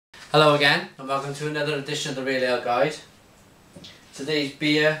Hello again and welcome to another edition of the Real Ale Guide. Today's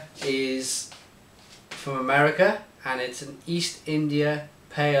beer is from America and it's an East India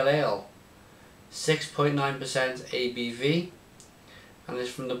Pale Ale, 6.9% ABV, and it's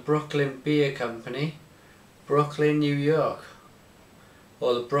from the Brooklyn Beer Company, Brooklyn, New York,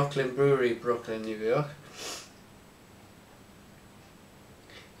 or the Brooklyn Brewery, Brooklyn, New York.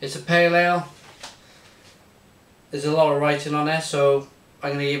 It's a pale ale. There's a lot of writing on it, so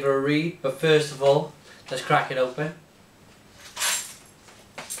I'm going to give it a read, but first of all, let's crack it open.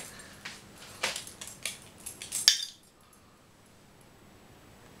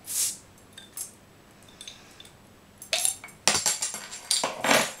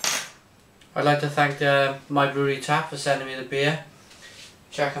 I'd like to thank my Brewery Tap for sending me the beer.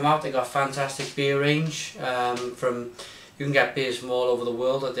 Check them out, they got a fantastic beer range. You can get beers from all over the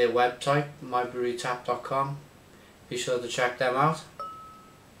world at their website, mybrewerytap.com. Be sure to check them out.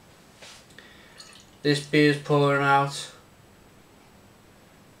 This beer is pouring out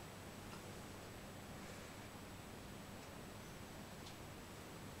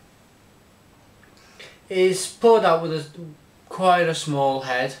is poured out with quite a small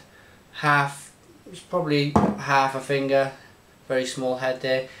head, it's probably half a finger, very small head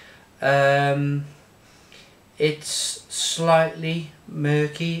there. It's slightly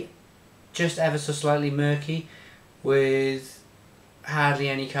murky, just ever so slightly murky, with hardly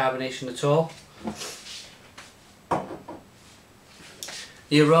any carbonation at all.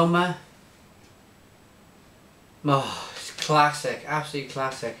 The aroma, oh, it's classic, absolutely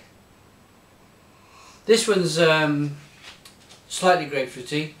classic. This one's slightly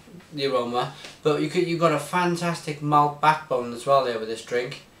grapefruity, the aroma, but you've got a fantastic malt backbone as well there with this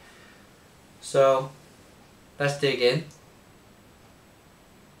drink. So let's dig in.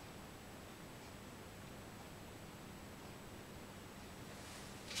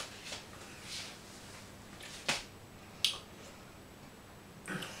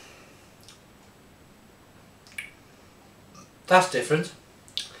 That's different.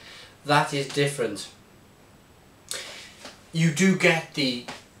 That is different. You do get the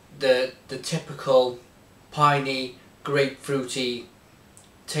typical piney, grapefruity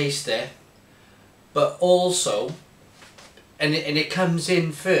taste there, but also, and it comes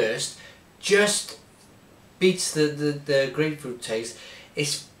in first, just beats the grapefruit taste.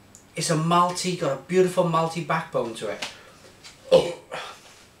 It's a malty, got a beautiful malty backbone to it. Oh.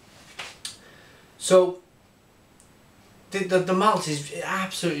 So the malt is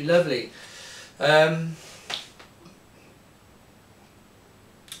absolutely lovely, and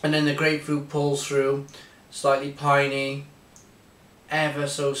then the grapefruit pulls through, slightly piney, ever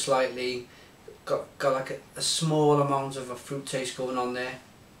so slightly, got like a small amount of a fruit taste going on there.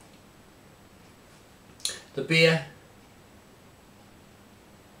 The beer,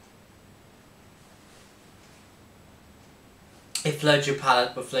 it floods your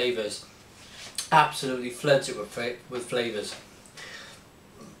palate with flavours. Absolutely floods it with flavours.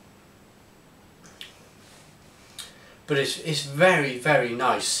 But it's very, very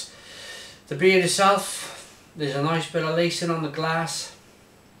nice. The beer itself, there's a nice bit of lacing on the glass.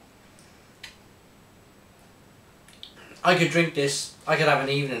 I could drink this, I could have an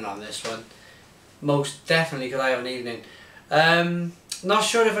evening on this one. Most definitely could I have an evening. Not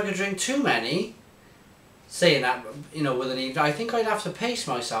sure if I could drink too many. Saying that, you know, with an evening, I think I'd have to pace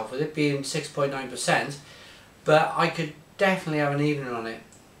myself with it being 6.9%, but I could definitely have an evening on it.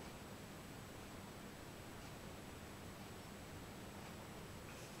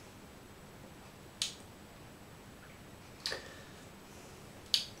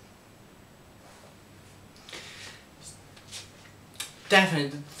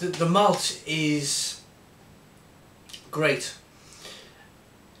 Definitely, the malt is great.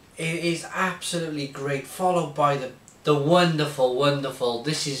 It is absolutely great, followed by the wonderful,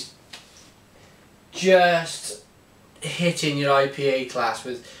 this is just hitting your IPA class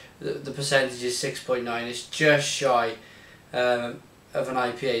with the percentage is 6.9, it's just shy of an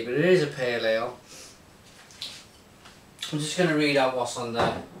IPA, but it is a pale ale. I'm just going to read out what's on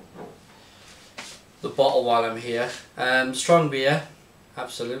the bottle while I'm here. Strong beer,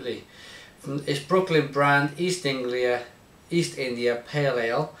 absolutely. It's Brooklyn brand, East India Pale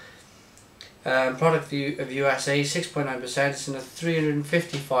Ale. Product of USA, 6.9%. It's in a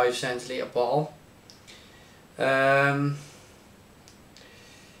 355 centilitre bottle. The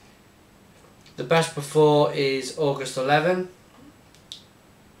best before is August 11.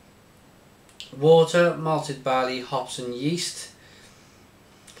 Water, malted barley, hops and yeast.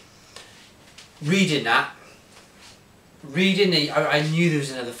 Reading that, I knew there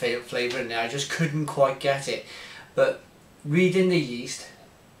was another flavour in there, I just couldn't quite get it. But reading the yeast,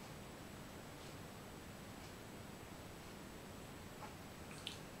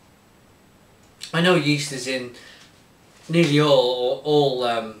 I know yeast is in nearly all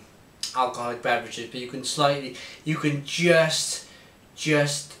alcoholic beverages, but you can just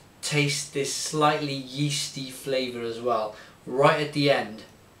taste this slightly yeasty flavour as well. Right at the end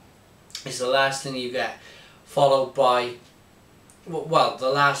is the last thing you get, followed by, well, the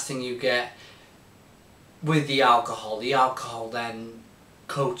last thing you get with the alcohol. The alcohol then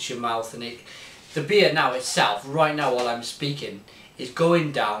coats your mouth, and the beer now itself, right now while I'm speaking, is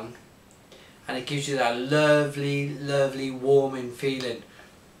going down, and it gives you that lovely warming feeling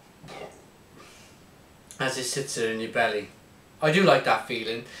as it sits there in your belly. I do like that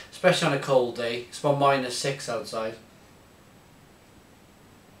feeling, especially on a cold day. It's about -6 outside.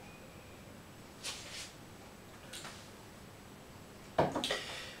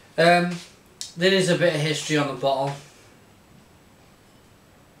 There is a bit of history on the bottle.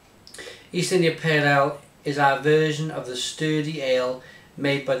 East India Pale Ale is our version of the sturdy ale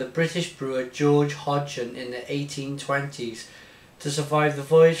made by the British brewer George Hodgson in the 1820s to survive the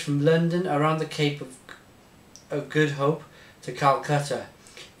voyage from London around the Cape of Good Hope to Calcutta.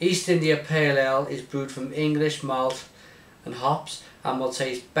 East India Pale Ale is brewed from English malt and hops and will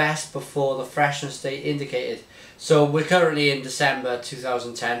taste best before the freshness date indicated. So we're currently in December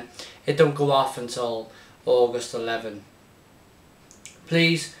 2010. It don't go off until August 11.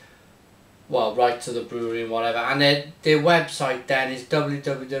 Please, well, write to the brewery and whatever. And their website then is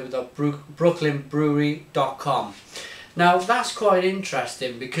www.brooklynbrewery.com. Now that's quite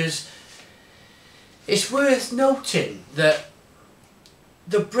interesting, because it's worth noting that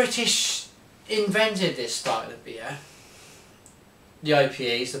the British invented this style of beer, the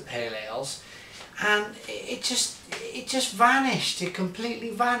IPAs, the pale ales, and it just vanished. It completely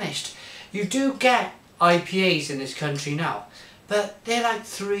vanished. You do get IPAs in this country now, but they're like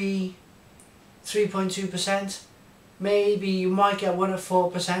 3.2%. Maybe you might get one at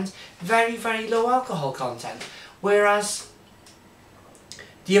 4%. Very low alcohol content. Whereas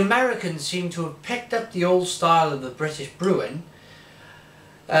the Americans seem to have picked up the old style of the British brewing,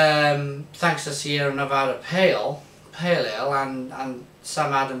 thanks to Sierra Nevada Pale Ale and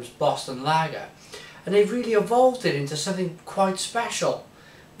Sam Adams Boston Lager, and they've really evolved it into something quite special,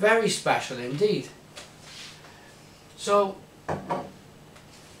 very special indeed. So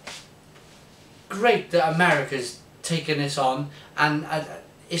great that America's taken this on, and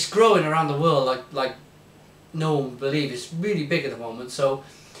it's growing around the world like no one believe. It's really big at the moment. So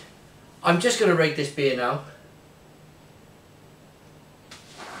I'm just going to rate this beer now.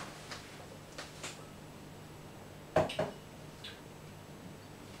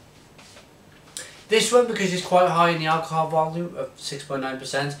 This one, because it's quite high in the alcohol volume of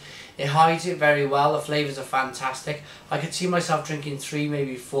 6.9%, it hides it very well. The flavours are fantastic. I could see myself drinking 3,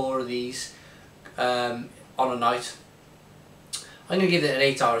 maybe 4 of these on a night. I'm going to give it an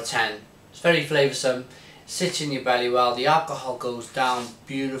 8 out of 10. It's very flavoursome, sits in your belly well, the alcohol goes down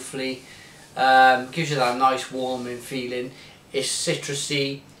beautifully, gives you that nice warming feeling. It's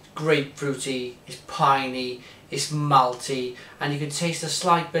citrusy, grapefruity, it's piney, it's malty, and you can taste a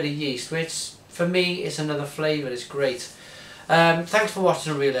slight bit of yeast, which for me is another flavour. It's great. Thanks for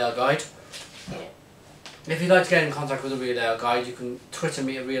watching the Real Ale Guide. If you'd like to get in contact with the Real Ale Guide, you can Twitter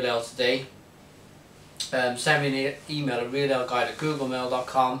me at Real Ale Today. Send me an email at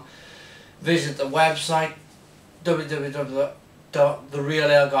realaleguide@googlemail.com. Visit the website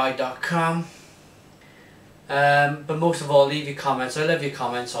www.therealaleguide.com. But most of all, leave your comments. I love your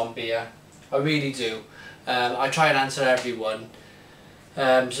comments on beer. I really do. I try and answer everyone.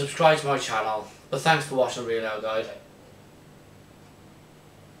 Subscribe to my channel. But thanks for watching the Real Ale Guide.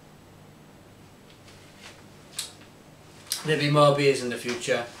 There'll be more beers in the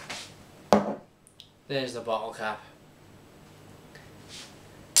future. There's the bottle cap.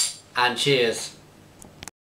 And cheers.